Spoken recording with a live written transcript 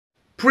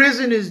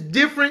Prison is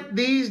different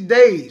these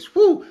days.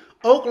 Woo!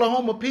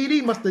 Oklahoma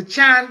PD must have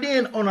chimed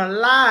in on a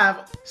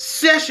live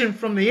session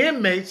from the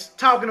inmates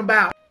talking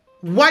about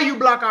why you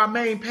block our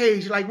main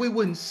page like we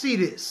wouldn't see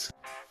this.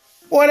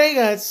 Boy, they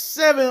got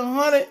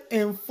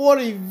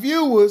 740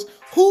 viewers.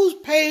 Whose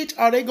page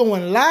are they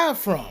going live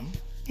from?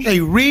 They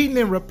reading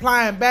and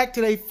replying back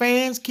to their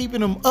fans,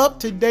 keeping them up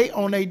to date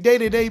on a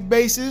day-to-day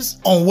basis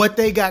on what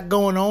they got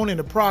going on and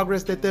the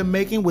progress that they're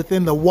making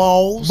within the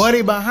walls.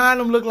 Buddy behind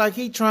them look like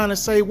he trying to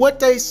say, what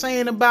they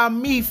saying about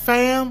me,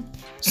 fam?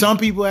 Some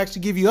people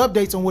actually give you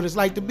updates on what it's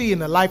like to be in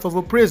the life of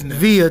a prisoner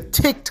via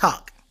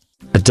TikTok.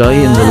 A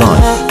day in the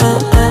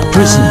life.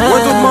 Prison.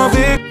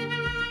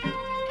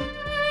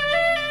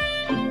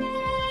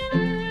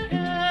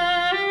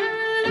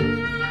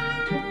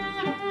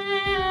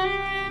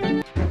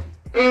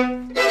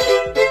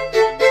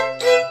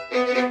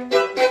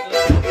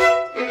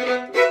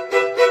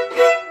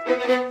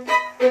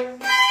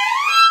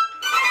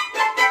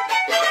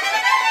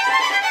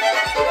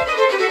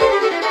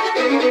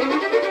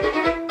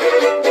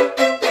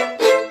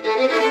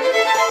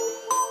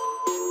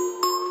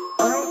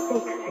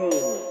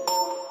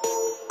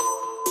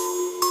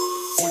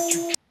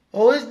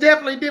 Oh, it's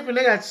definitely different.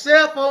 They got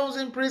cell phones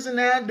in prison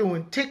now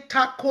doing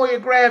TikTok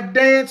choreographed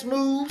dance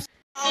moves.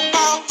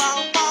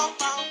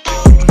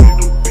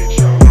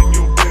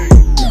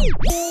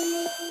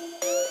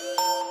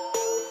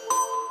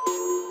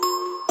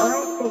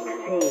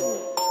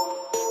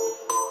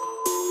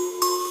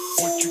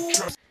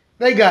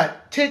 They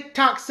got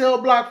TikTok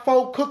cell block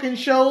folk cooking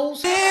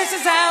shows. This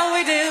is how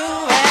we do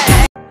it.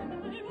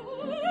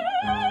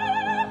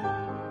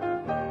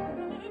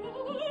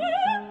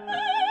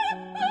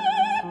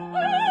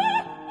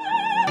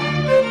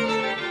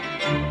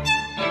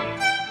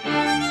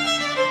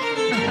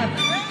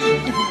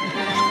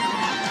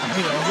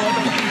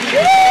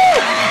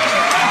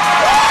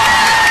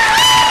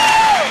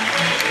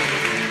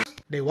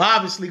 They were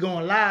obviously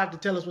going live to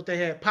tell us what they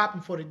had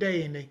popping for the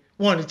day, and they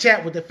wanted to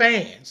chat with the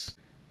fans.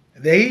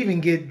 They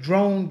even get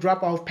drone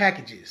drop-off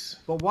packages.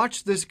 But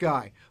watch this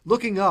guy,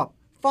 looking up,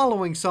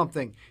 following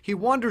something. He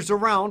wanders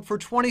around for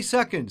 20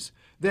 seconds.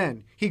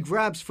 Then he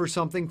grabs for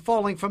something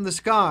falling from the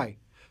sky.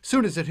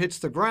 Soon as it hits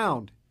the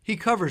ground, he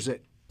covers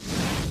it.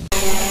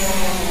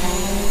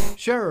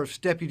 Sheriff's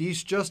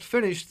deputies just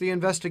finished the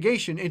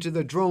investigation into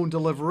the drone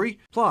delivery.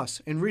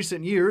 Plus, in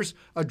recent years,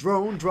 a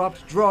drone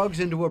dropped drugs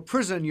into a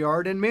prison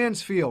yard in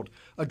Mansfield.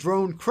 A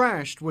drone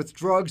crashed with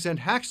drugs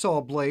and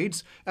hacksaw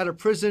blades at a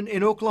prison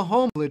in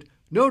Oklahoma.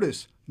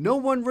 Notice, no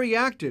one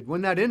reacted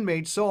when that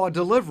inmate saw a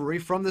delivery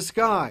from the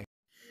sky.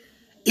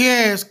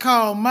 Yeah, it's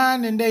called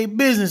minding their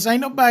business.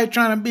 Ain't nobody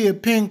trying to be a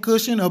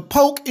pincushion. A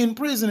poke in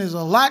prison is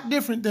a lot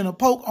different than a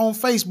poke on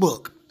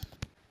Facebook.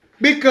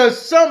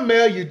 Because some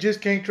mail you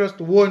just can't trust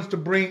the wardens to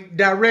bring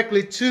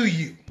directly to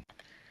you.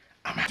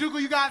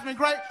 Juku, you guys been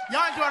great.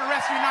 Y'all enjoy the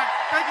rest of your night.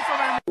 Thank you so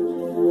very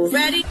much.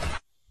 Ready?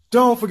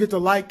 Don't forget to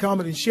like,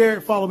 comment, and share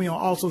it. Follow me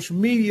on all social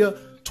media,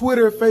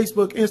 Twitter,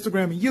 Facebook,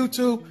 Instagram, and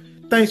YouTube.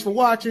 Thanks for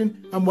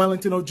watching. I'm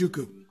Wellington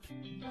Ojukwu.